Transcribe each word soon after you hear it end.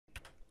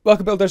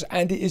Welcome builders,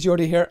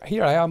 Andyisyoda here.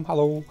 Here I am,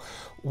 hello.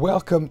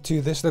 Welcome to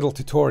this little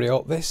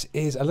tutorial. This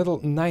is a little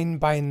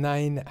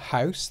 9x9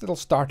 house, little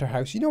starter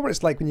house. You know what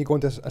it's like when you go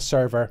into a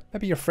server,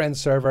 maybe your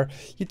friend's server,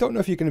 you don't know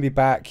if you're going to be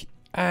back,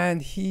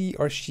 and he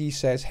or she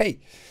says,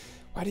 hey,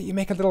 why don't you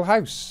make a little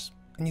house?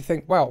 And you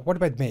think, well, what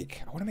do I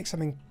make? I want to make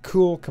something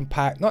cool,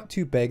 compact, not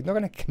too big, not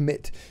going to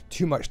commit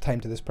too much time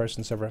to this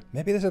person's server.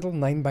 Maybe this little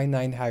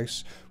 9x9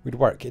 house would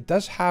work. It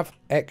does have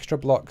extra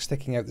blocks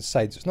sticking out the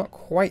sides. It's not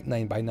quite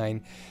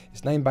 9x9.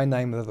 It's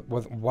 9x9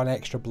 with one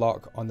extra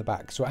block on the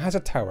back. So it has a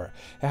tower.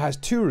 It has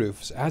two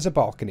roofs. It has a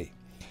balcony.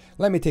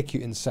 Let me take you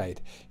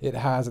inside. It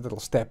has a little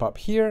step up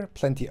here,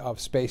 plenty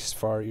of space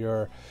for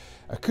your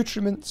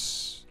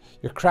accoutrements,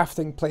 your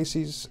crafting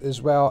places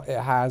as well. It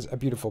has a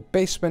beautiful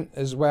basement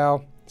as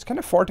well. It's kind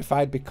of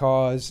fortified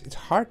because it's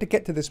hard to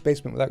get to this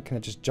basement without kind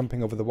of just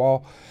jumping over the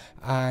wall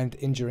and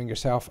injuring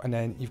yourself. And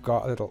then you've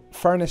got a little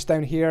furnace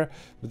down here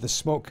with the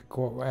smoke,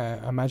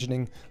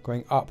 imagining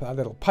going up that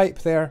little pipe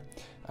there.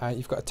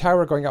 You've got a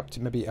tower going up to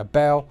maybe a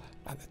bell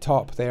at the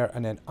top there.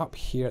 And then up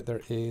here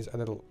there is a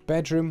little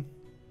bedroom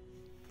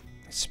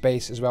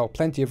space as well.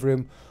 Plenty of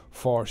room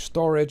for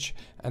storage.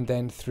 And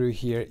then through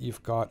here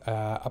you've got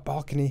a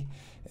balcony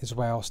as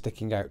well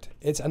sticking out.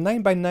 It's a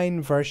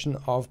 9x9 version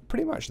of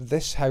pretty much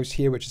this house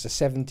here, which is a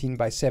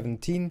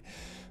 17x17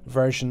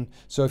 version.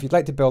 So if you'd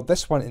like to build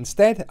this one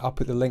instead, I'll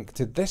put the link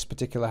to this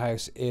particular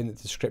house in the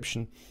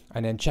description,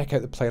 and then check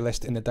out the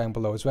playlist in the down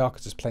below as well,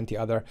 because there's plenty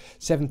other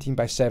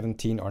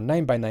 17x17 or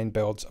 9x9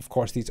 builds. Of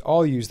course, these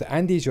all use the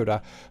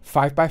Andyisyoda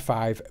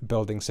 5x5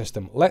 building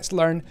system. Let's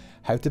learn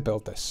how to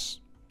build this.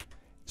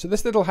 So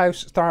this little house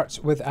starts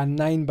with a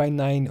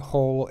 9x9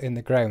 hole in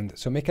the ground.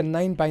 So make a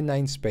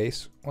 9x9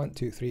 space, 1,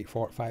 2, 3,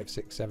 4, 5,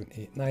 6, 7,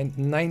 8, 9,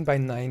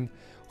 9x9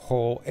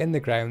 hole in the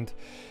ground.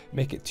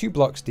 Make it 2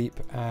 blocks deep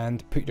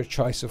and put your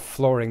choice of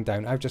flooring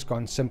down. I've just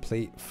gone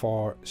simply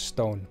for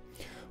stone.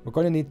 We're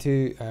going to need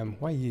to,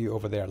 why are you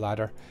over there,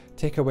 ladder?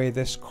 Take away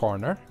this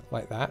corner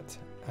like that,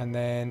 and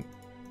then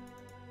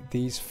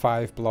these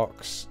 5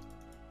 blocks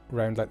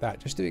round like that,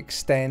 just to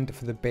extend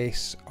for the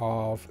base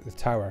of the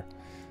tower.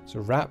 So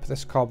wrap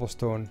this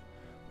cobblestone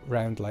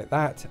round like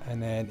that,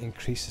 and then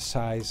increase the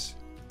size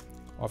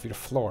of your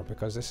floor,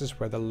 because this is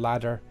where the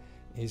ladder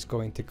is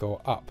going to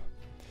go up.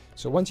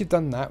 So once you've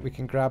done that, we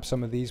can grab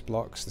some of these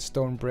blocks, the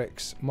stone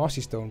bricks,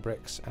 mossy stone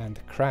bricks and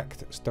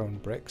cracked stone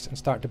bricks, and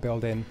start to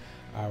build in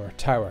our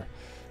tower.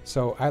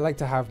 So I like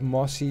to have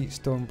mossy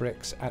stone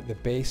bricks at the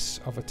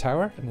base of a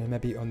tower, and then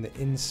maybe on the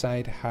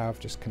inside have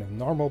just kind of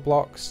normal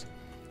blocks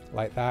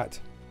like that.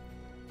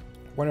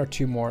 1 or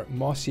 2 more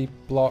mossy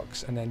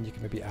blocks, and then you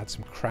can maybe add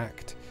some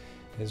cracked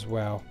as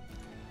well.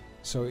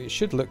 So it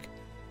should look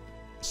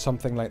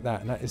something like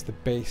that, and that is the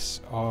base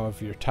of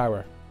your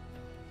tower.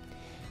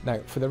 Now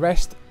for the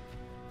rest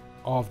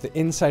of the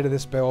inside of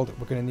this build,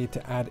 we're going to need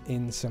to add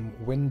in some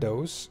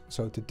windows.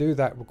 So to do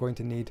that, we're going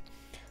to need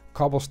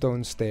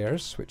cobblestone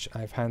stairs, which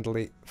I've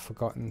handily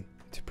forgotten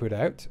to put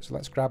out. So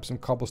let's grab some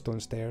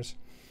cobblestone stairs,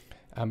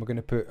 and we're going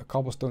to put a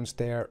cobblestone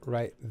stair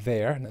right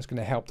there, and that's going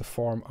to help to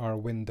form our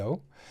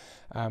window.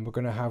 We're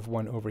going to have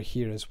one over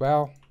here as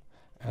well,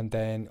 and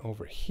then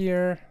over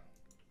here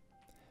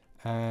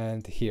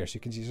and here. So you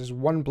can see there's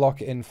 1 block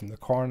in from the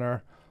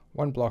corner,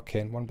 1 block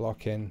in, 1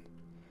 block in,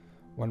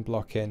 1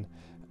 block in,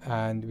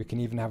 and we can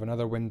even have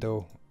another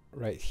window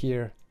right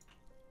here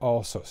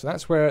also. So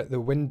that's where the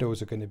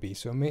windows are going to be.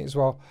 So I may as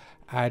well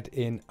add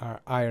in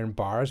our iron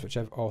bars, which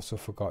I've also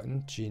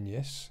forgotten.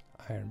 Genius.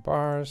 Iron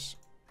bars.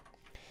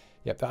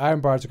 Yep, the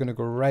iron bars are going to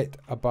go right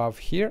above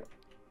here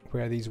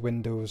where these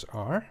windows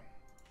are,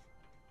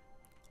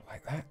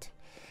 like that.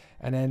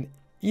 And then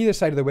either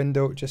side of the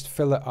window, just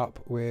fill it up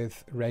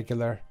with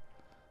regular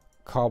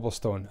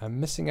cobblestone. I'm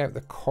missing out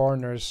the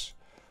corners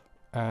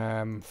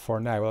for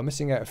now. Well, I'm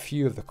missing out a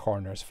few of the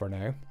corners for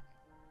now.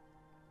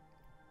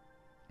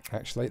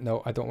 Actually,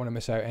 no, I don't want to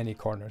miss out any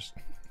corners.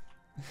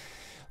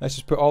 Let's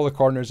just put all the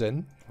corners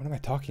in. What am I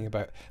talking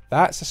about?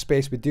 That's a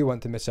space we do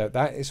want to miss out.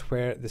 That is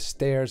where the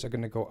stairs are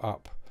going to go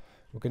up.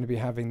 We're going to be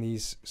having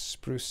these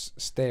spruce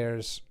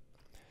stairs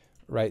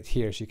right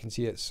here. So you can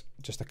see it's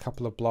just a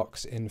couple of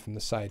blocks in from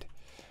the side.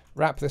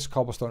 Wrap this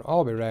cobblestone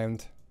all the way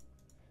around,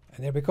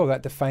 and there we go.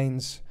 That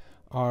defines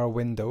our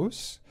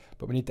windows,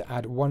 but we need to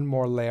add 1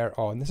 more layer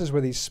on. This is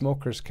where these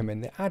smokers come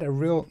in. They add a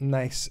real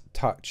nice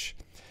touch.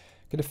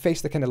 I'm going to face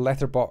the kind of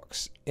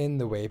letterbox in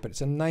the way, but it's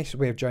a nice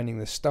way of joining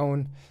the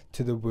stone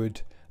to the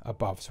wood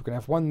above. So we're going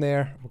to have 1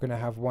 there. We're going to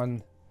have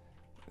 1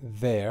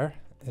 there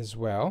as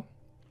well.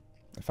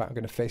 In fact, I'm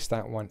going to face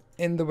that one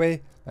in the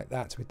way like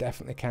that, so we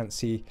definitely can't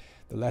see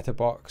the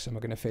letterbox, and we're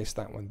going to face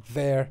that one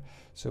there,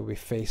 so we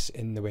face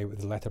in the way with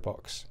the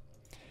letterbox.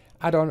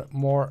 Add on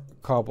more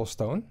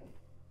cobblestone,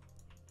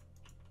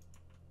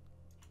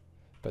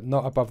 but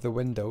not above the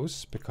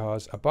windows,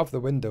 because above the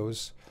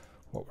windows,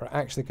 what we're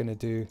actually going to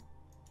do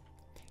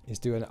is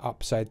do an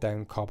upside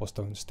down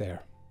cobblestone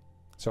stair.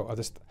 So I'll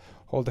just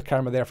hold the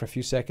camera there for a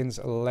few seconds,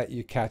 I'll let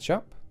you catch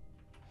up,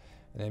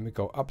 and then we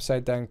go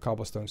upside down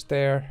cobblestone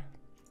stair,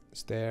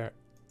 stair,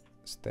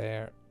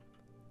 stair,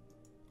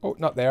 Oh,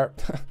 not there.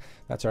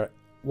 That's our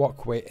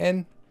walkway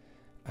in,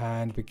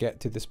 and we get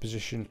to this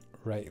position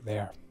right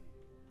there.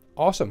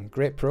 Awesome,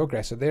 great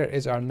progress. So there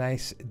is our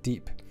nice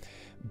deep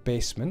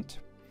basement.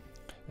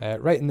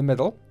 Right in the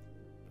middle,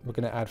 we're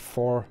going to add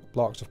 4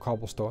 blocks of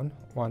cobblestone.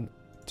 1,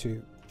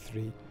 2,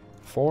 3,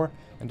 4,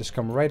 and just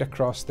come right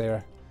across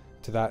there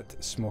to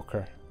that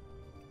smoker.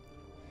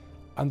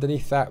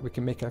 Underneath that, we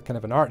can make a kind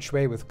of an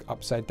archway with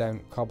upside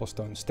down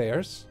cobblestone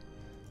stairs,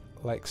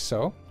 like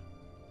so.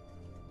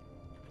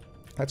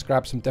 Let's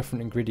grab some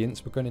different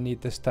ingredients. We're going to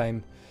need this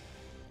time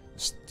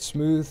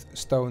smooth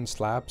stone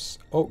slabs,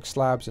 oak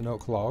slabs and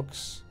oak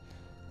logs,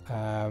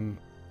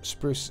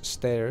 spruce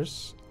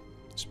stairs,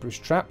 spruce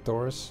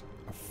trapdoors,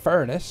 a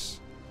furnace,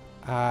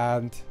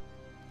 and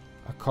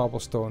a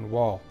cobblestone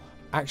wall.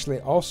 Actually,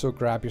 also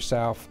grab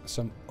yourself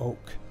some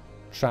oak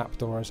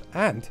trapdoors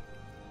and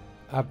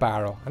a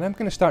barrel. And I'm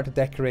going to start to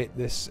decorate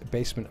this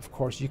basement. Of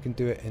course, you can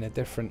do it in a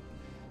different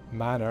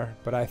manner,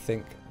 but I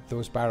think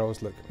those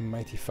barrels look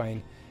mighty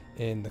fine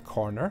in the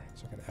corner.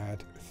 So I'm going to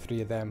add 3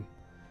 of them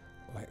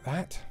like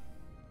that.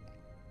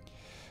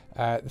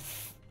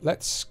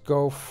 Let's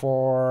go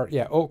for,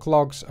 yeah, oak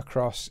logs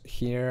across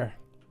here,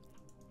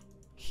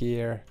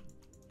 here,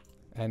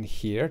 and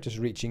here, just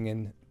reaching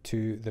in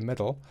to the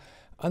middle.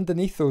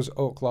 Underneath those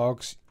oak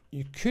logs,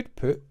 you could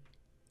put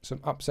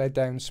some upside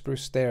down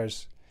spruce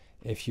stairs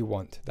if you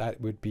want. That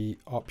would be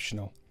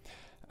optional.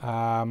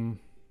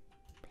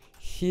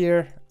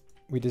 Here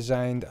we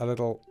designed a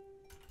little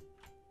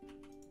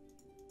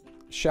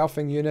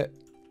shelving unit.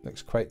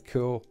 Looks quite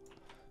cool.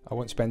 I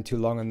won't spend too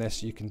long on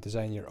this. You can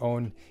design your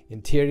own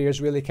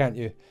interiors, really, can't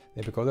you?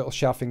 There we go, little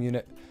shelving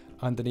unit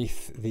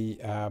underneath the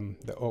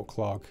oak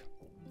log.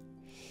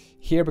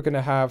 Here we're going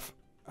to have,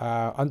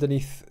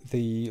 underneath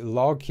the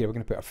log here, we're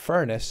going to put a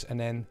furnace and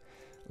then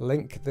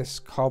link this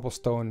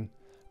cobblestone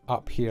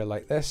up here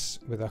like this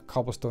with a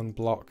cobblestone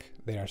block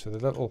there. So the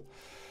little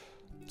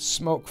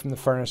smoke from the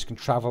furnace can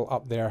travel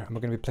up there, and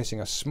we're going to be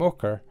placing a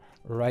smoker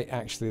right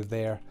actually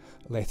there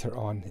later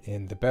on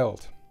in the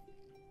build.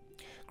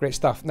 Great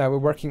stuff. Now we're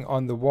working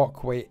on the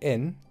walkway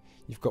in.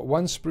 You've got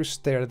 1 spruce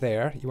stair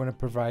there. You want to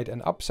provide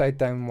an upside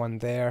down one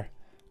there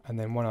and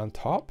then one on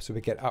top. So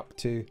we get up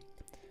to,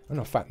 oh no,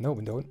 in fact, no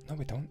we don't. No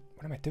we don't.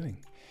 What am I doing?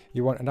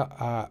 You want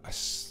a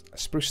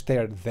spruce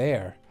stair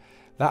there.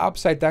 That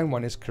upside down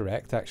one is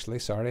correct actually,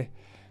 sorry.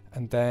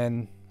 And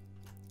then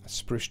a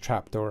spruce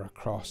trapdoor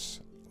across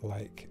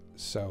like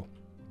so.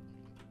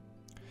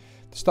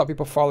 To stop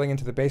people falling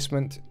into the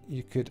basement,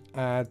 you could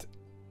add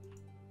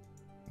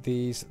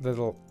these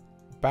little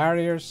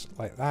barriers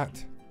like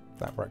that.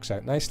 That works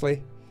out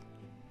nicely.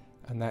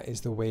 And that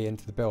is the way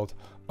into the build.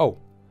 Oh,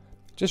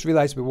 just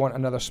realized we want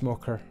another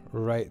smoker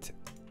right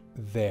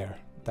there.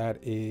 That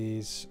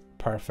is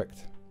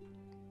perfect.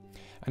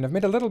 And I've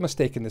made a little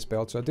mistake in this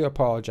build, so I do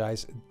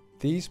apologize.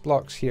 These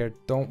blocks here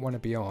don't want to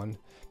be on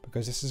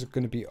because this is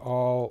going to be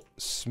all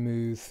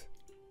smooth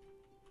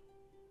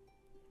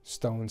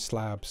stone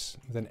slabs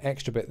with an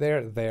extra bit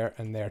there, there,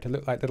 and there to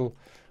look like little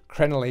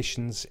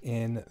crenellations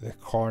in the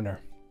corner.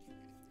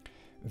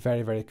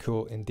 Very, very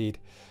cool indeed.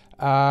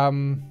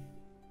 So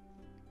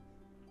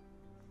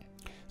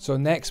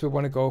next we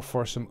want to go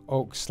for some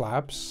oak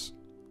slabs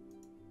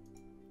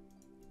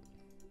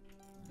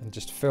and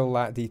just fill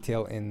that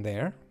detail in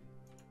there.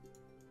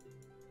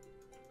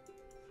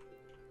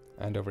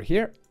 And over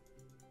here.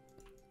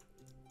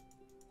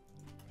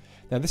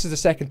 Now this is the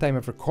second time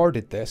I've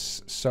recorded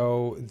this,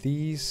 so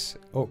these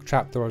oak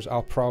trapdoors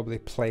I'll probably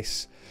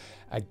place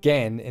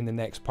again in the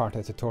next part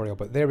of the tutorial,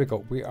 but there we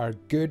go, we are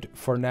good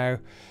for now.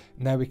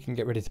 Now we can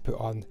get ready to put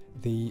on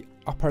the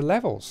upper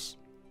levels.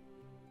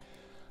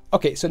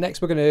 Okay, so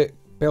next we're going to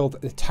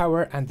build the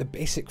tower and the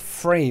basic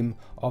frame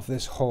of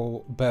this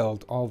whole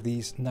build. All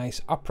these nice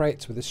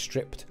uprights with a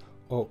stripped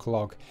oak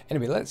log.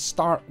 Anyway, let's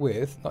start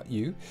with, not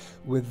you,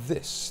 with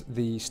this,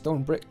 the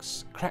stone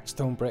bricks, cracked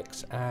stone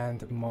bricks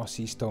and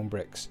mossy stone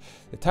bricks.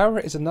 The tower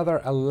is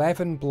another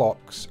 11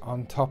 blocks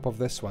on top of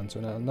this one, so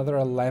another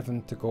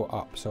 11 to go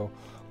up. So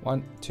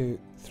 1, 2,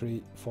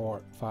 3,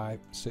 4, 5,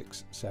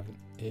 6, 7,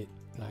 8,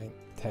 9,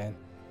 10,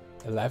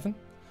 11,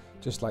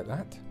 just like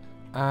that.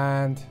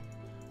 And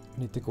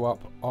we need to go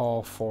up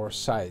all 4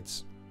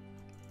 sides.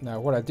 Now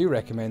what I do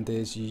recommend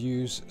is you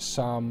use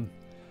some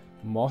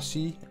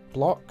mossy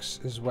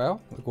blocks as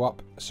well. They'll go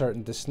up a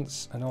certain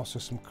distance, and also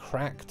some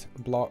cracked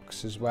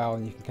blocks as well,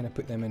 and you can kind of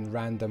put them in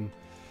random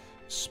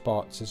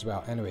spots as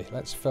well. Anyway,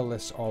 let's fill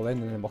this all in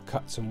and then we'll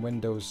cut some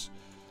windows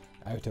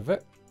out of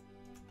it.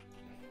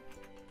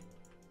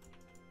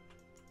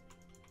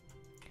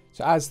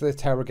 So as the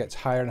tower gets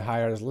higher and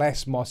higher, there's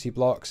less mossy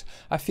blocks.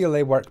 I feel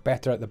they work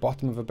better at the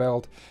bottom of a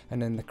build,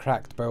 and then the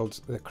cracked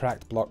builds, the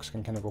cracked blocks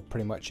can kind of go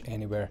pretty much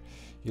anywhere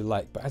you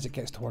like. But as it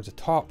gets towards the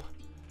top,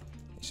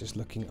 it's just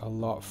looking a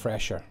lot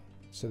fresher.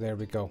 So there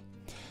we go.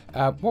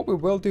 What we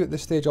will do at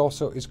this stage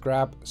also is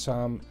grab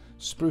some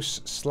spruce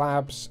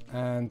slabs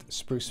and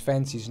spruce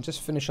fences and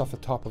just finish off the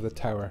top of the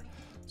tower.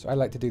 So I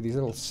like to do these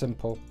little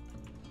simple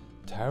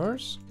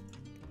towers.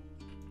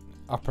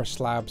 Upper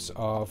slabs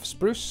of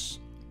spruce,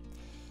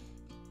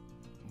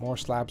 More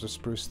slabs of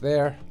spruce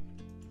there.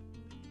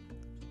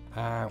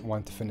 And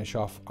one to finish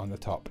off on the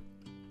top.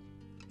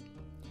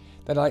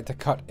 Then I like to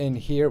cut in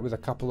here with a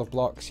couple of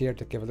blocks here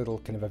to give a little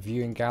kind of a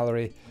viewing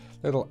gallery,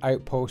 little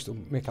outpost,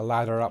 make a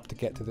ladder up to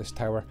get to this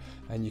tower.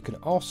 And you can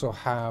also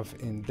have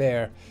in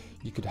there,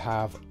 you could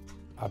have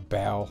a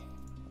bell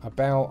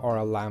or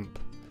a lamp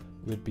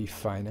would be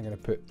fine. I'm going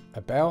to put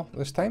a bell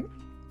this time,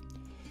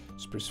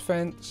 spruce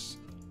fence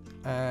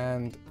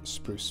and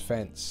spruce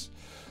fence.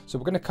 So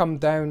we're going to come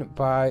down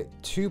by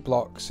 2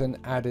 blocks and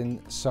add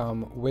in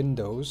some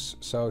windows.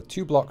 So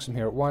 2 blocks from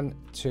here, 1,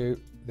 2,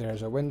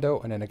 there's a window,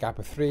 and then a gap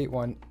of 3,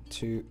 1,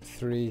 2,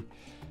 3,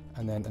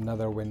 and then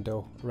another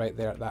window right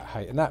there at that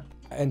height. And that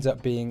ends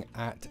up being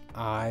at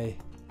eye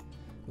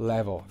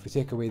level. If we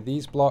take away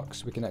these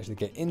blocks, we can actually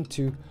get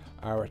into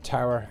our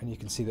tower, and you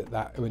can see that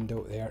that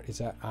window there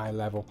is at eye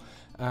level.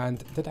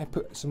 And did I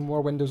put some more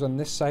windows on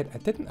this side? I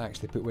didn't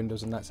actually put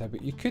windows on that side,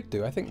 but you could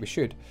do. I think we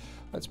should.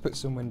 Let's put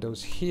some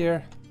windows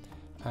here,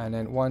 and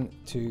then 1,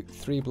 2,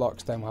 3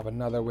 blocks down we'll have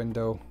another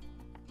window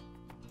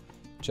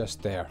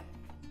just there.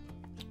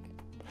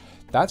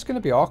 That's going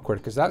to be awkward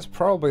because that's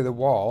probably the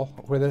wall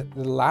where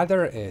the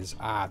ladder is.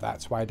 Ah,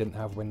 that's why I didn't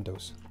have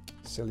windows.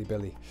 Silly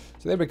Billy.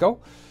 So there we go.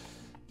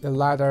 The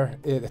ladder,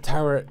 the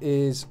tower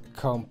is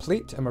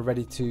complete, and we're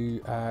ready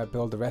to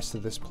build the rest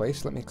of this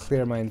place. Let me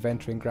clear my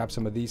inventory and grab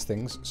some of these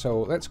things.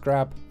 So let's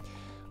grab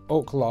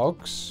oak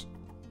logs,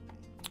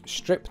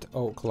 stripped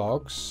oak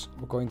logs.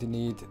 We're going to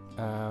need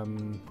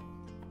none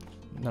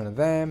of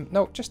them.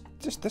 No, just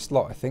this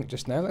lot I think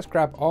just now. Let's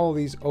grab all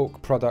these oak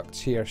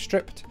products here.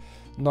 Stripped,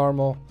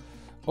 normal,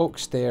 oak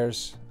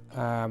stairs.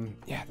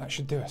 Yeah, that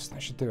should do us.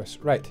 That should do us.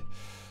 Right.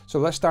 So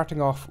let's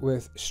starting off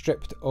with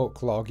stripped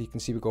oak log. You can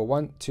see we go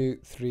 1, 2,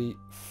 3,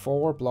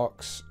 4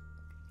 blocks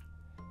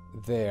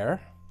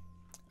there,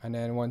 and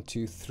then 1,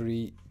 2,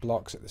 3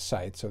 blocks at the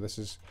side. So this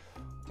is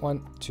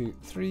 1, 2,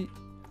 3,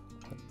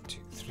 1, 2,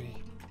 3,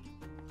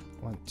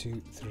 1,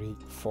 2, 3,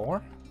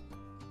 4,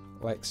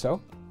 like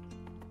so.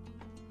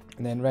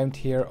 And then round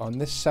here on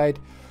this side,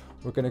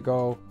 we're going to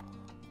go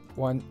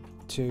 1,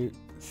 2,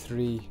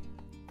 3,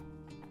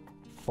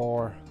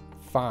 4,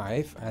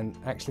 5, and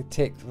actually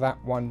take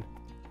that one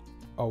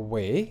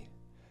away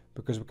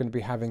because we're going to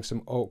be having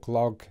some oak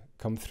log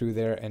come through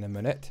there in a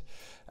minute.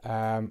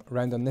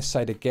 Round on this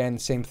side again,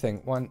 same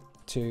thing. 1,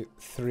 2,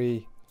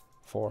 3,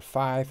 4,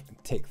 5.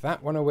 Take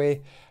that one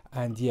away,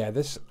 and yeah,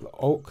 this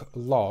oak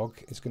log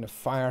is going to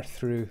fire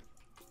through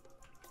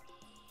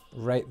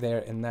right there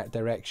in that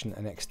direction,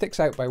 and it sticks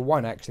out by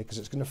 1 actually because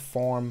it's going to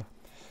form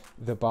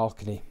the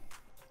balcony.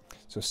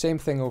 So same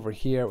thing over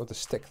here. We'll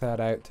just stick that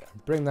out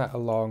and bring that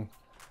along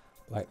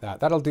like that.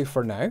 That'll do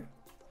for now.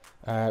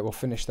 We'll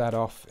finish that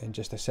off in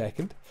just a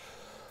second.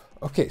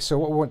 Okay, so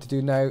what we want to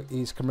do now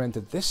is come around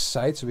to this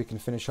side so we can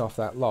finish off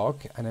that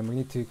log, and then we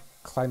need to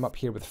climb up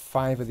here with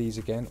 5 of these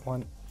again.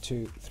 1,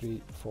 2,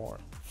 3, 4,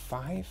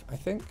 5, I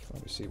think.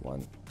 Let me see.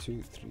 1,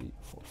 2, 3,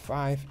 4,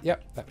 5.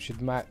 Yep, that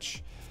should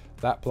match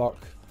that block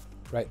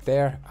right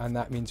there, and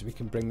that means we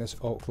can bring this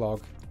oak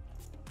log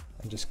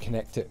and just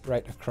connect it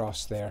right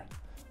across there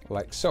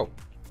like so.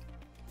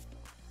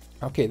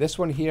 Okay, this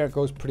one here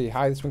goes pretty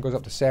high. This one goes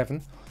up to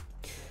 7.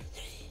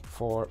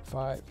 4,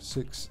 5,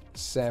 6,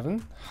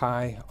 7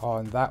 high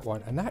on that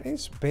one, and that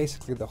is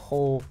basically the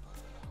whole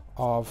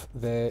of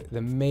the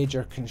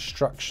major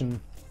construction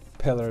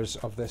pillars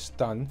of this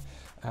done.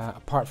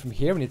 Apart from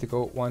here, we need to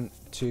go 1,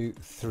 2,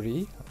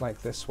 3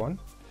 like this one,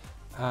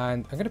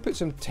 and I'm going to put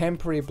some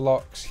temporary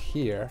blocks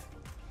here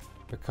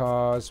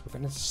because we're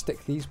going to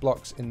stick these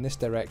blocks in this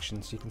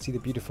direction so you can see the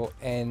beautiful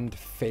end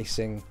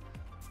facing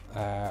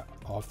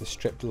of the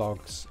stripped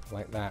logs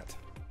like that.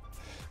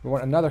 We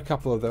want another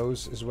couple of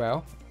those as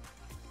well,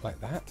 like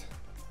that.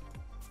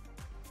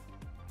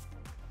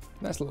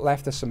 And that's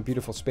left us some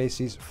beautiful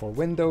spaces for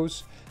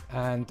windows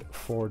and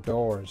for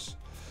doors.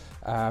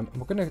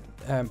 We're going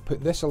to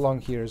put this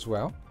along here as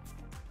well,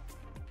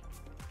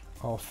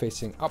 all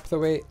facing up the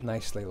way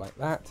nicely like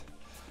that,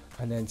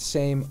 and then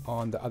same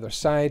on the other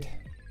side.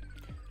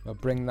 We'll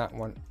bring that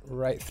one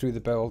right through the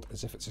build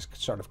as if it's just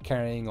sort of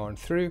carrying on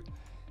through,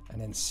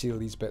 and then seal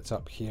these bits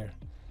up here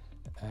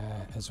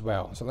as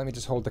well. So let me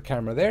just hold the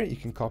camera there. You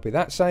can copy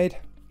that side.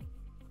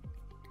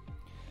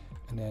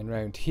 And then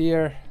round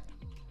here,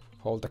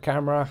 hold the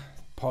camera,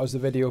 pause the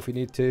video if you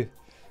need to,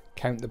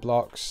 count the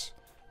blocks.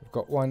 We've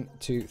got 1,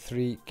 2,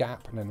 3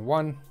 gap, and then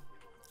 1,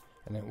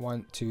 and then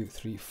 1, 2,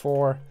 3,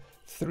 4.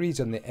 3's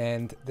on the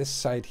end. This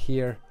side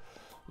here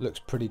looks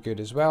pretty good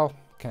as well.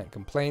 Can't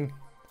complain.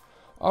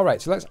 All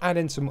right, so let's add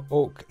in some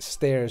oak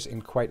stairs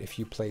in quite a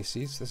few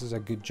places. This is a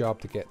good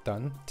job to get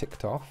done,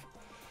 ticked off.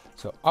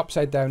 So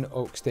upside down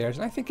oak stairs,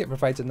 and I think it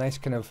provides a nice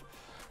kind of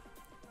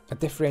a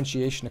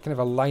differentiation, a kind of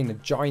a line, a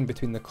join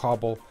between the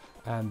cobble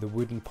and the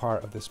wooden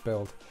part of this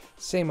build.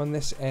 Same on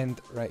this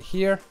end right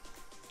here,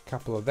 a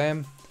couple of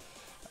them.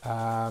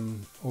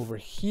 Over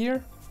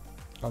here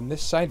on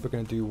this side, we're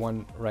going to do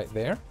one right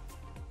there,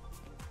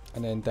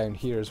 and then down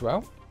here as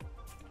well.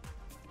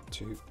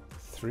 2,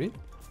 3.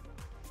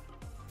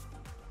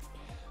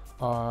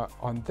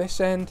 On this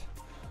end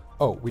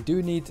Oh, we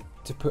do need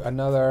to put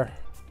another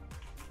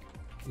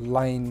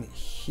line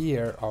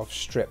here of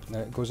strip. Now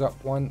it goes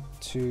up 1,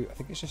 2, I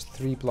think it's just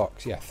 3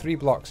 blocks. Yeah, 3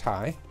 blocks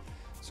high.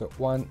 So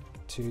 1,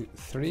 2,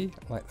 3,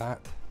 like that.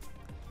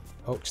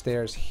 Oak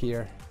stairs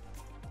here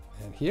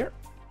and here.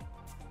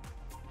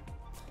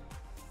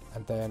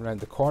 And then around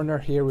the corner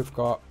here we've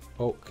got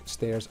oak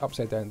stairs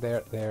upside down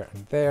there, there,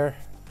 and there.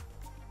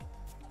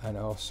 And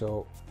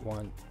also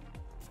 1,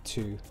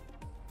 2,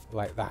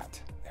 like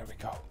that. There we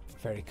go.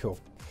 Very cool.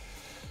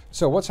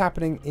 So what's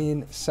happening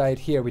inside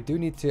here? We do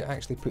need to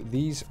actually put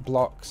these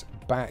blocks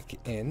back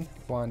in,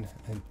 1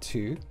 and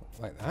 2,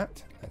 like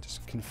that. That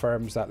just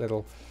confirms that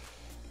little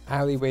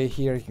alleyway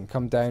here. You can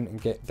come down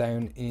and get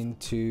down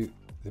into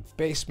the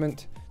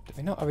basement. Do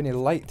we not have any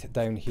light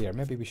down here?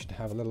 Maybe we should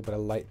have a little bit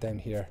of light down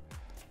here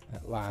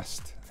at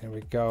last. There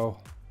we go.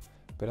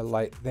 Bit of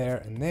light there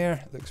and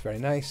there. Looks very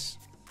nice.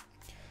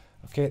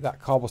 Okay, that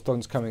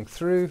cobblestone's coming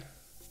through.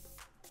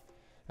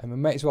 And we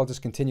might as well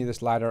just continue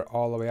this ladder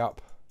all the way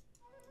up.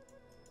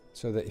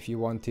 So that if you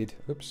wanted,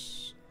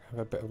 oops, have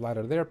a bit of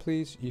ladder there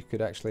please, you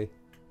could actually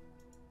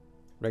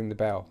ring the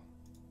bell.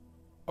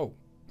 Oh.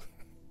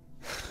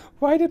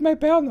 Why did my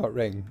bell not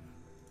ring?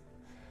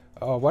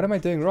 Oh, what am I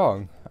doing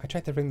wrong? I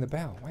tried to ring the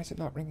bell. Why is it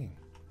not ringing?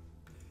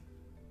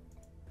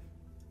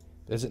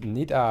 Does it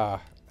need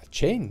a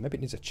chain? Maybe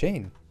it needs a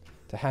chain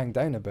to hang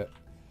down a bit.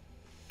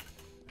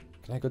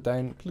 Can I go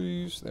down,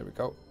 please? There we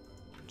go.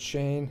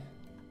 Chain.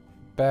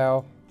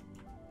 Bell.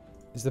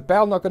 Is the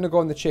bell not going to go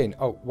on the chain?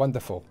 Oh,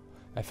 wonderful.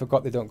 I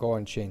forgot they don't go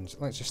on chains.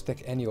 Let's just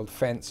stick any old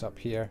fence up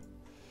here.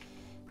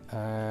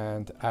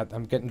 And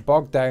I'm getting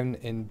bogged down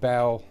in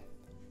bell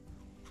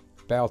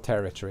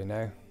territory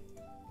now.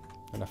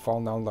 And I've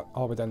fallen all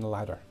the way down the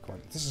ladder. Come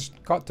on, this has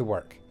got to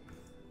work.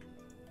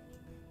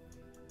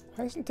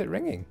 Why isn't it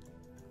ringing?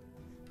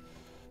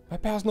 My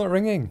bell's not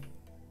ringing.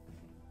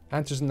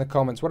 Answers in the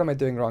comments. What am I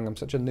doing wrong? I'm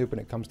such a noob when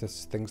it comes to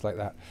things like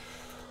that.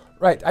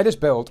 Right, I just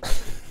build.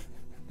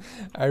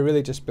 I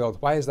really just build.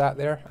 Why is that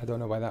there? I don't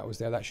know why that was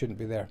there. That shouldn't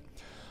be there.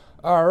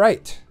 All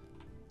right.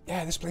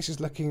 Yeah, this place is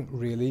looking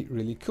really,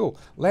 really cool.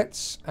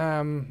 Let's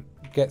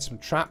get some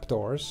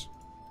trapdoors.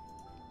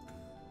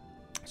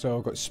 So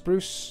we've got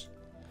spruce.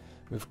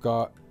 We've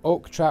got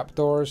oak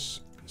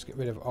trapdoors. Let's get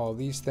rid of all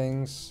these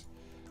things.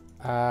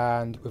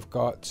 And we've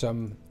got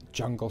some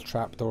jungle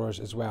trapdoors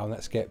as well.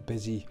 Let's get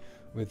busy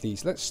with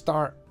these. Let's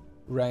start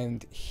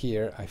round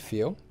here, I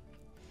feel.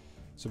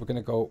 So we're going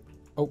to go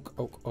oak,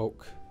 oak,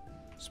 oak.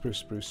 Spruce,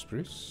 spruce,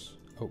 spruce.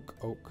 Oak,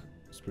 oak,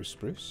 spruce,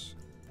 spruce.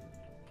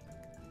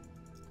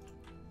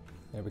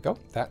 There we go.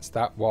 That's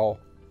that wall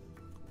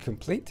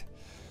complete.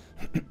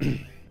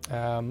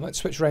 Let's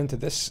switch around to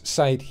this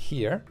side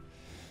here.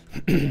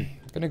 I'm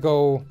going to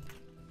go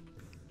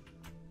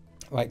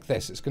like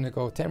this. It's going to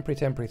go temporary,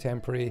 temporary,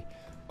 temporary.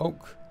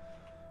 Oak,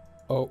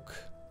 oak.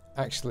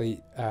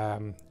 Actually,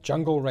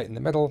 jungle right in the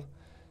middle.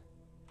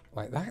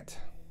 Like that.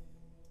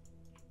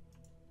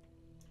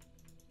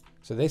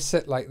 So they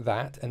sit like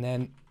that, and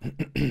then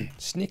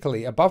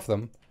sneakily above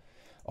them,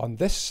 on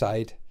this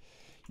side,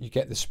 you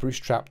get the spruce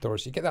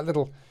trapdoors. You get that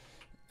little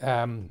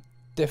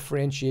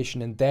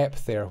differentiation in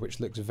depth there, which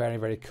looks very,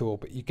 very cool.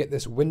 But you get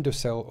this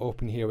windowsill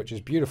open here, which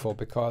is beautiful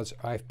because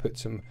I've put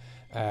some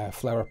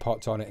flower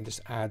pots on it and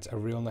just adds a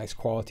real nice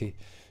quality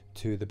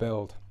to the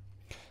build.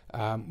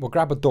 We'll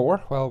grab a door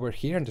while we're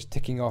here and just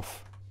ticking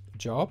off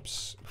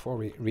jobs before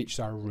we reach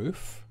our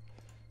roof.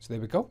 So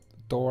there we go,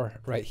 door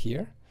right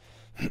here.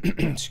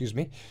 Excuse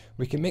me.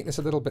 We can make this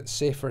a little bit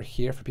safer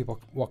here for people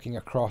walking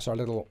across our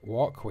little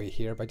walkway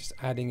here by just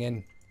adding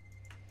in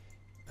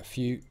a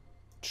few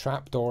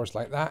trapdoors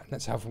like that.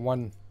 Let's have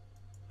one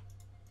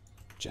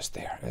just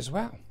there as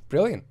well.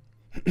 Brilliant.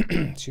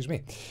 Excuse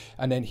me.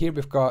 And then here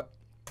we've got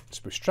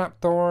spruce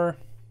trapdoor.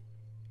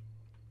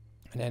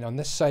 And then on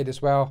this side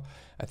as well,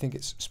 I think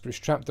it's spruce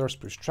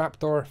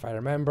trapdoor, if I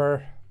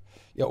remember.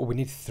 Yeah, oh, we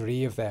need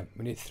 3 of them.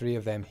 We need 3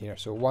 of them here.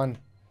 So 1,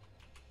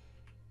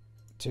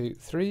 2,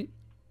 3.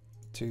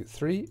 2,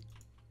 3.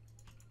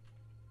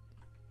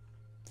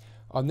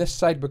 On this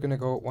side, we're going to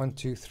go 1,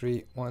 2,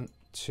 3, 1,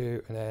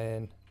 2, and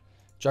then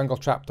jungle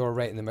trapdoor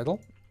right in the middle.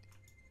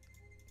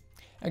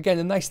 Again,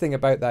 the nice thing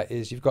about that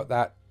is you've got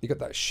that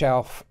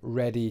shelf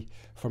ready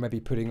for maybe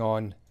putting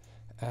on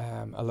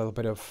a little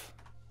bit of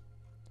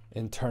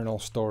internal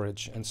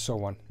storage and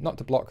so on. Not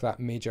to block that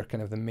major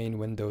kind of the main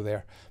window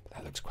there, but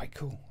that looks quite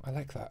cool. I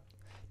like that.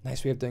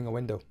 Nice way of doing a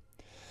window.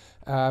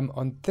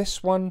 On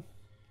this one,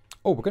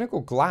 oh, we're going to go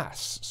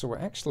glass. So we're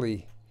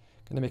actually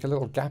going to make a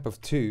little gap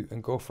of 2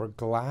 and go for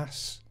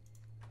glass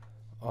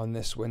on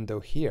this window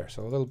here.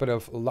 So a little bit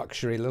of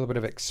luxury, a little bit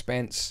of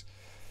expense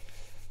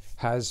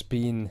has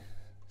been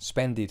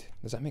spended.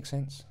 Does that make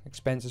sense?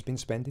 Expense has been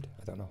spended?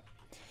 I don't know.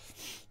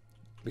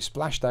 We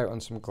splashed out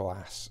on some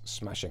glass.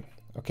 Smashing.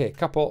 Okay, a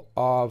couple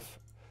of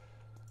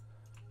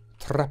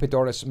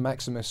Trapedoris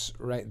Maximus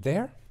right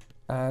there.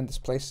 And this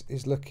place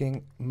is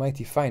looking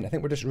mighty fine. I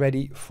think we're just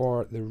ready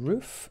for the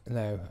roof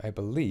now, I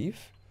believe.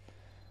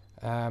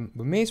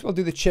 We may as well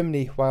do the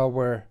chimney while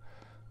we're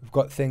we've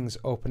got things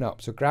open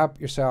up. So grab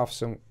yourself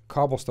some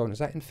cobblestone. Is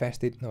that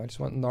infested? No, I just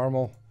want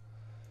normal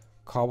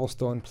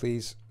cobblestone,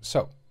 please.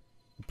 So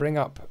bring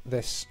up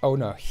this. Oh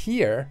no,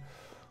 here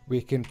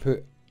we can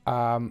put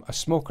a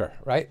smoker,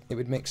 right? It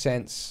would make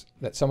sense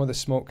that some of the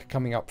smoke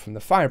coming up from the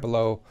fire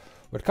below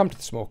would come to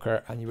the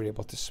smoker, and you were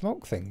able to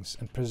smoke things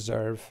and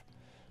preserve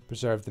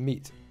the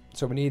meat.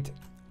 So we need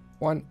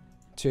 1,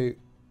 2,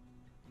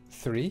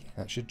 3.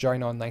 That should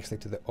join on nicely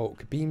to the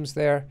oak beams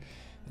there.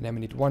 And then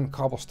we need 1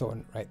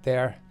 cobblestone right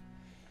there.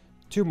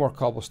 2 more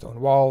cobblestone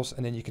walls,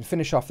 and then you can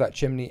finish off that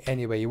chimney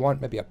any way you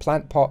want. Maybe a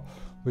plant pot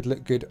would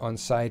look good on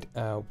side.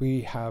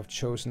 We have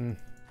chosen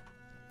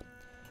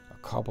a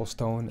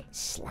cobblestone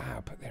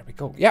slab. There we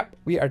go. Yep,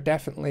 we are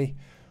definitely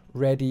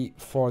ready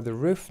for the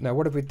roof. Now,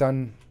 what have we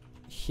done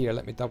here?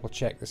 Let me double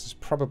check. This is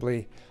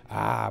probably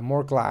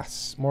more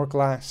glass.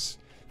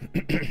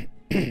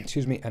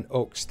 Excuse me, and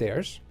oak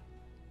stairs.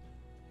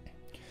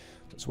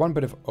 So it's 1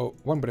 bit of oak,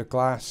 1 bit of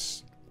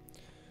glass,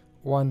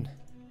 1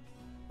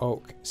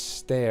 oak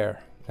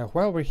stair. Now,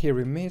 while we're here,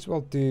 we may as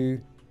well do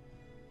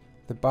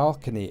the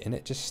balcony, and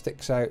it just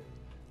sticks out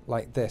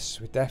like this.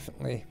 We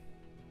definitely,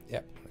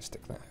 yep, let's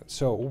stick that out.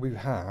 So we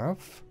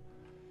have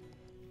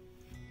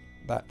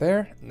that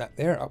there, and that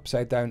there,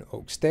 upside down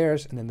oak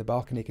stairs, and then the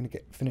balcony can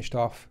get finished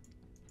off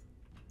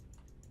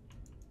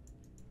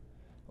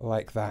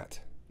like that.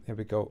 There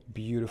we go.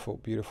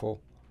 Beautiful,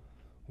 beautiful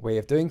way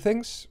of doing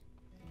things.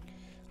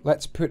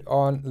 Let's put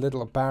on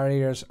little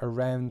barriers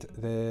around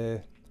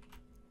the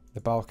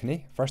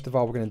balcony. First of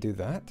all, we're going to do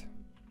that.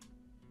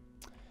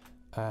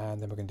 And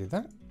then we're going to do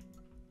that.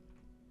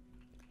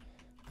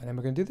 And then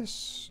we're going to do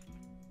this.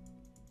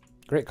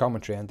 Great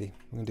commentary, Andy.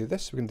 We're going to do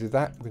this. We're going to do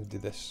that. We're going to do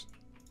this.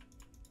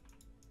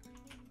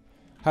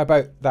 How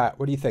about that?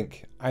 What do you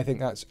think? I think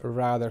that's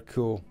rather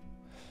cool.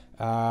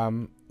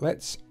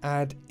 Let's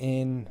add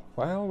in,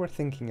 while we're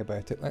thinking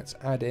about it, let's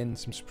add in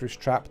some spruce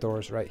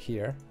trapdoors right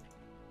here.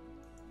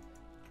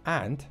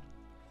 And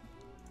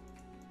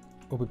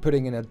we'll be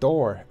putting in a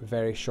door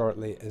very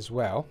shortly as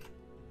well.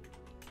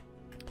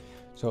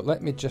 So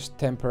let me just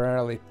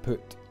temporarily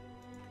put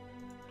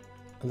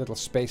a little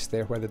space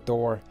there where the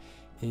door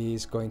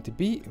is going to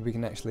be. We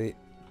can actually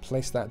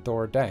place that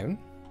door down,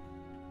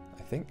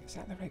 I think. Is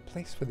that the right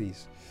place for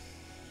these?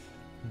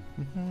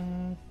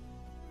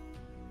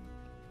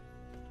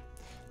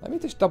 Let me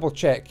just double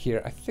check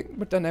here. I think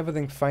we've done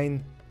everything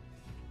fine.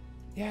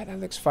 Yeah, that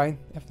looks fine.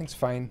 Everything's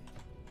fine.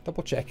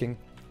 Double checking.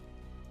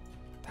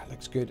 That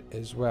looks good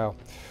as well.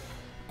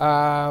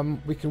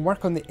 We can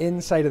work on the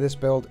inside of this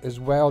build as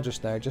well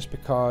just now, just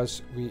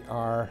because we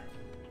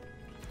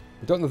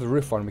don't have the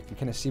roof on. We can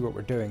kind of see what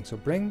we're doing. So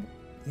bring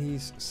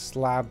these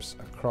slabs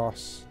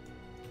across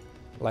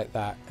like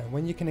that. And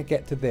when you kind of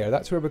get to there,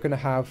 that's where we're going to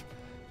have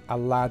a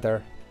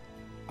ladder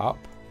up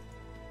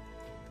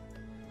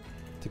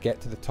to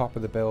get to the top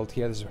of the build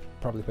here. This is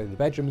probably where the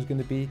bedroom is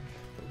going to be.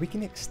 But we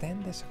can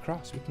extend this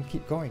across. We can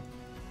keep going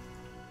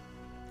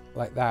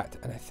like that.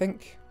 And I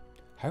think,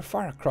 how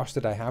far across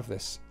did I have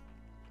this?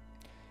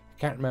 I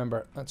can't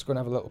remember. Let's go and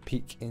have a little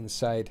peek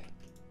inside.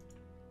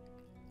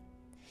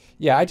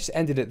 Yeah, I just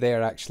ended it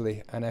there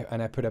actually, and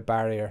I put a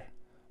barrier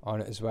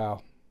on it as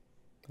well.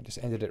 I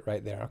just ended it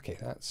right there. Okay,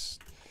 that's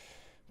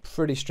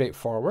pretty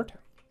straightforward.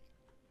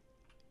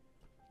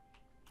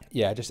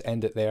 Yeah, just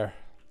end it there.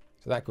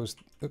 So that goes,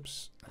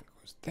 oops, that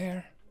goes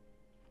there.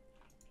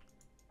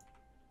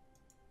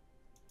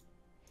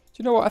 Do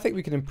you know what? I think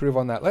we can improve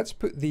on that. Let's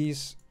put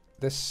these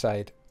this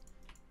side.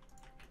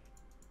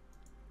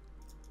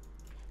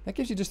 That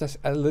gives you just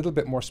a little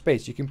bit more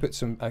space. You can put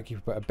some, you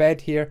can put a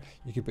bed here.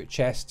 You can put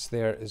chests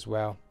there as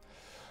well.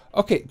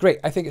 Okay, great.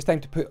 I think it's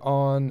time to put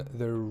on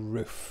the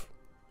roof.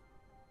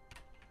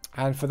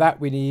 And for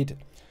that we need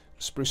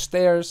spruce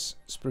stairs,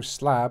 spruce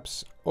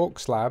slabs, oak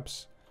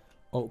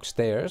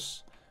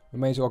stairs. We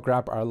may as well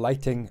grab our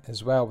lighting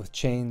as well with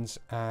chains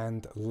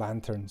and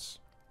lanterns.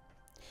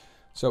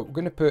 So we're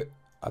going to put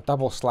a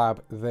double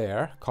slab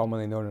there,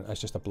 commonly known as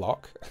just a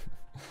block.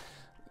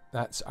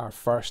 That's our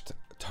first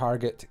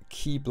target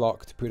key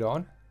block to put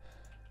on.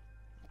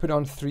 Put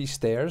on 3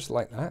 stairs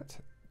like that,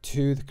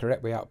 2 the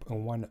correct way up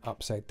and 1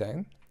 upside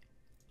down.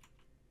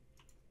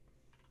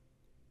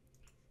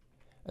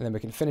 And then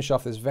we can finish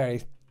off this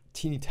very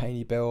teeny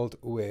tiny build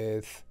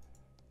with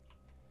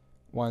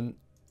 1,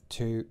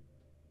 2,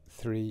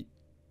 3,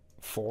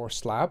 4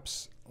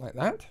 slabs like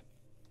that.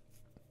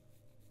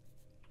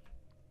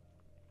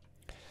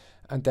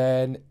 And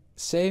then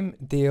same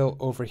deal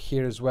over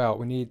here as well.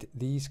 We need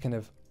these kind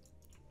of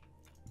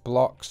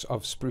blocks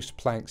of spruce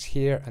planks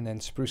here, and then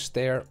spruce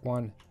stair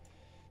 1,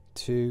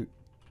 2,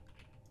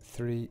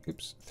 3,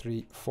 oops,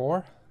 3,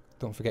 4.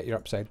 Don't forget your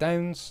upside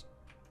downs.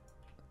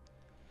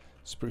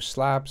 Spruce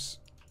slabs.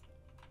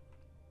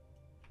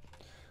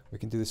 We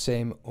can do the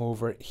same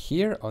over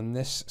here on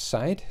this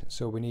side.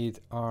 So we need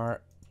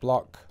our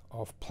block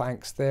of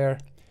planks there,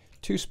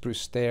 2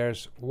 spruce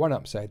stairs, 1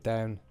 upside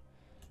down,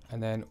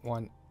 and then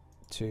 1,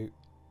 2,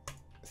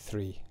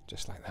 3,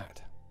 just like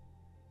that.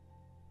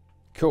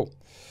 Cool.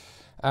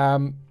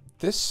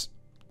 This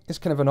is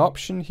kind of an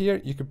option here.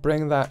 You could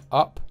bring that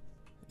up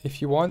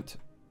if you want,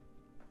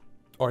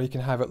 or you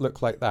can have it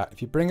look like that.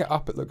 If you bring it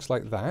up, it looks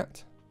like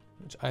that,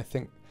 which I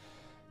think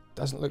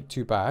doesn't look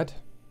too bad.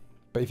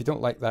 But if you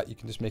don't like that, you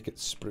can just make it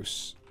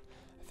spruce.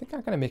 I think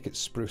I'm going to make it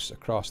spruce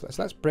across. So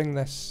let's bring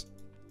this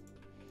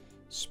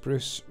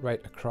spruce right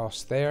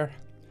across there.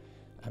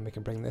 And we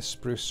can bring this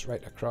spruce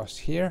right across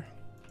here,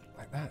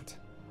 like that.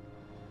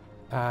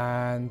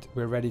 And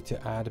we're ready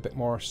to add a bit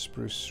more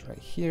spruce right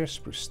here,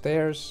 spruce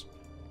stairs,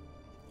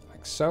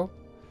 like so.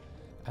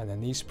 And then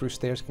these spruce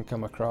stairs can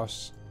come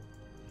across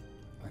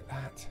like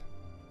that.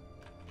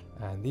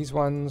 And these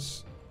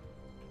ones,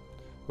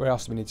 where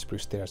else do we need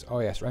spruce stairs? Oh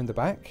yes, round the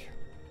back.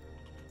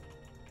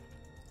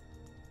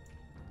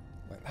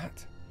 Like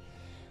that.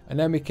 And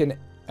then we can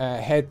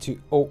head to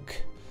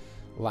oak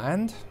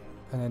land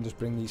and then just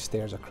bring these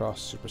stairs across.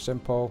 Super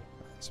simple.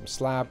 Some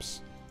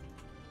slabs.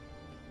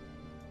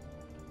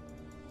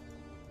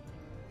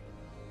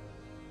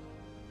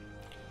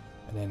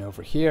 And then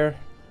over here,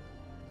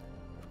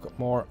 we've got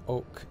more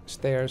oak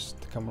stairs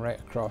to come right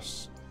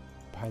across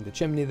behind the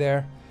chimney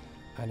there,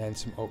 and then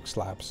some oak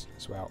slabs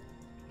as well.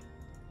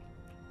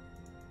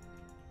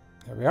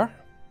 There we are.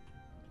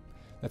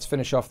 Let's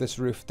finish off this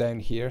roof down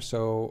here.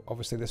 So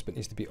obviously this bit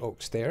needs to be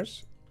oak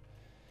stairs,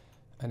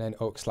 and then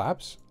oak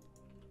slabs,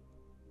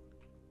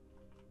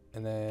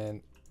 and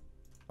then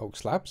oak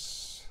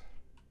slabs.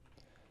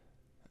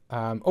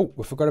 Oh,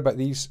 we forgot about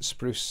these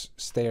spruce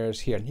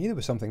stairs here. I knew there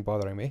was something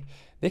bothering me.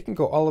 They can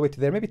go all the way to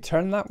there. Maybe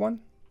turn that one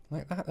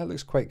like that. That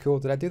looks quite cool.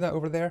 Did I do that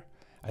over there?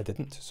 I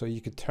didn't. So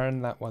you could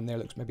turn that one there.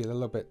 Looks maybe a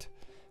little bit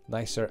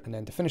nicer. And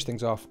then to finish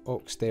things off,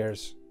 oak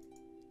stairs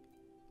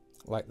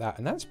like that.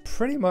 And that's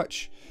pretty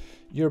much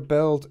your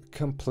build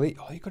complete.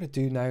 All you got to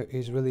do now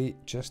is really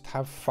just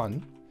have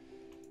fun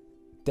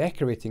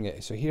decorating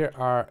it. So here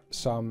are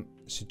some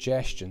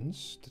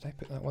suggestions. Did I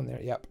put that one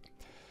there? Yep.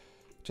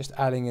 Just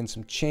adding in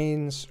some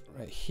chains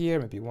right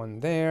here, maybe one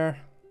there,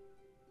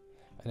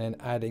 and then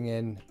adding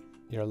in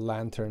your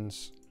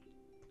lanterns.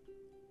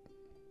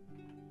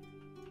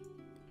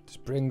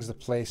 Just brings the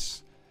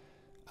place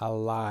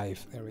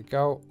alive. There we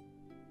go.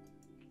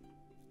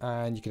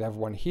 And you could have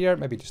one here,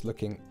 maybe just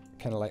looking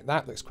kind of like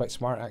that. Looks quite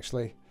smart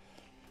actually.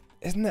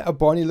 Isn't it a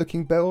bonny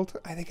looking build?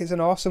 I think it's an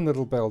awesome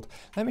little build.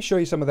 Let me show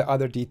you some of the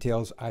other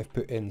details I've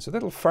put in. So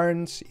little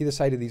ferns either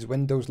side of these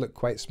windows look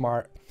quite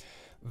smart.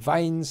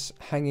 Vines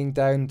hanging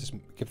down, just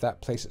give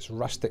that place its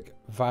rustic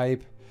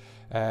vibe.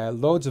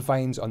 Loads of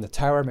vines on the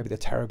tower. Maybe the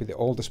tower would be the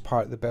oldest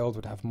part of the build,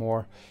 would have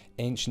more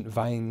ancient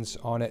vines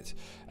on it.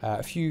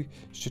 A few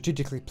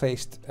strategically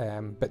placed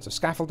bits of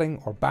scaffolding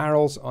or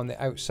barrels on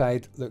the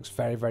outside. Looks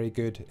very, very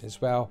good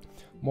as well.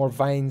 More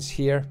vines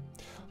here.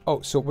 Oh,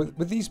 so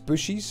with these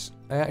bushes,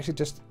 I actually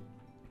just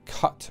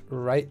cut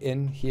right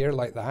in here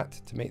like that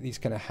to make these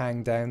kind of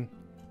hang down.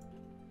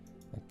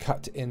 And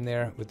cut in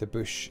there with the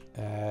bush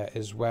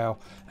as well.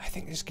 I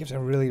think this gives a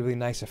really, really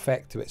nice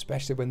effect to it,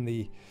 especially when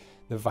the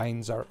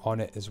vines are on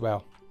it as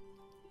well.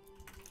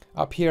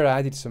 Up here I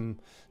added some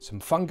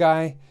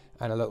fungi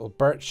and a little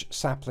birch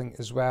sapling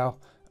as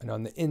well. And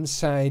on the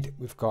inside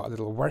we've got a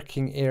little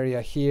working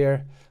area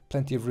here.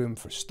 Plenty of room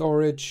for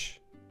storage.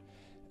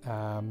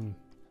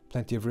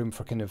 Plenty of room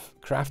for kind of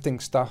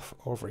crafting stuff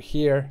over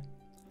here.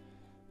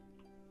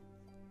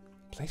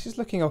 Place is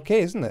looking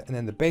okay, isn't it? And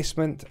then the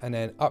basement, and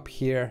then up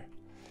here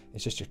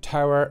it's just your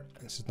tower.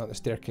 This is not the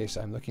staircase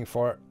I'm looking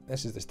for.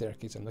 This is the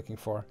staircase I'm looking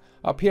for.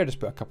 Up here,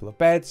 just put a couple of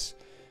beds,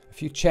 a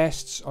few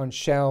chests on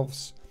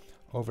shelves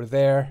over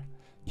there.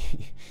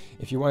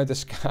 If you want to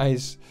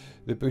disguise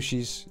the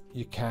bushes,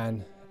 you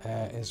can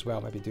as well.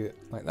 Maybe do it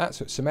like that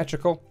so it's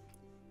symmetrical.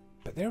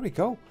 But there we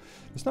go.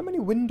 There's not many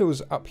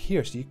windows up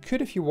here, so you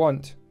could, if you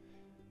want,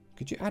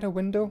 could you add a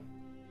window?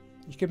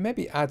 You could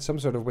maybe add some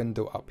sort of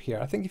window up here.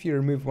 I think if you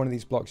remove one of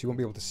these blocks, you won't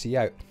be able to see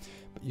out.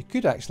 But you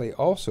could actually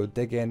also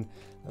dig in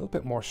a little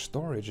bit more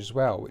storage as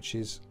well, which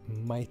is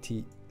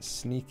mighty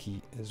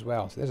sneaky as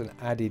well. So there's an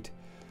added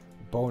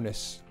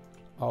bonus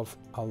of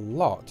a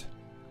lot,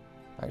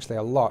 actually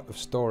a lot of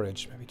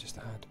storage. Maybe just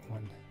add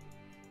one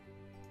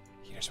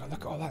here as well.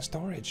 Look at all that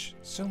storage.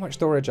 So much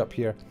storage up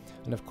here.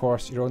 And of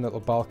course, your own little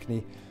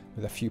balcony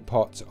with a few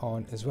pots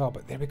on as well.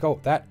 But there we go.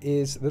 That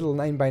is a little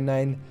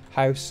 9x9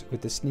 house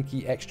with the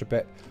sneaky extra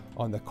bit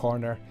on the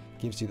corner.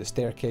 Gives you the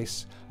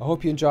staircase. I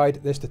hope you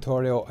enjoyed this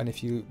tutorial, and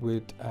if you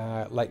would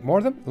like more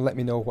of them, let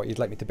me know what you'd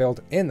like me to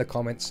build in the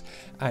comments,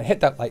 and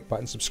hit that like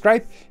button.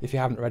 Subscribe if you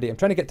haven't already. I'm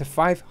trying to get to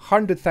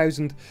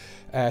 500,000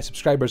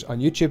 subscribers on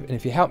YouTube, and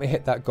if you help me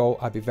hit that goal,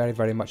 I'd be very,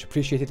 very much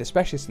appreciated,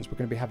 especially since we're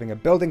going to be having a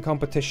building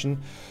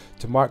competition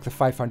to mark the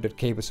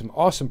 500k with some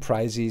awesome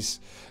prizes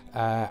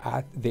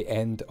at the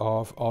end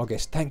of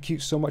August. Thank you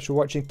so much for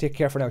watching. Take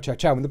care for now. Ciao,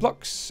 ciao, and the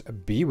blocks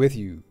be with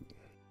you.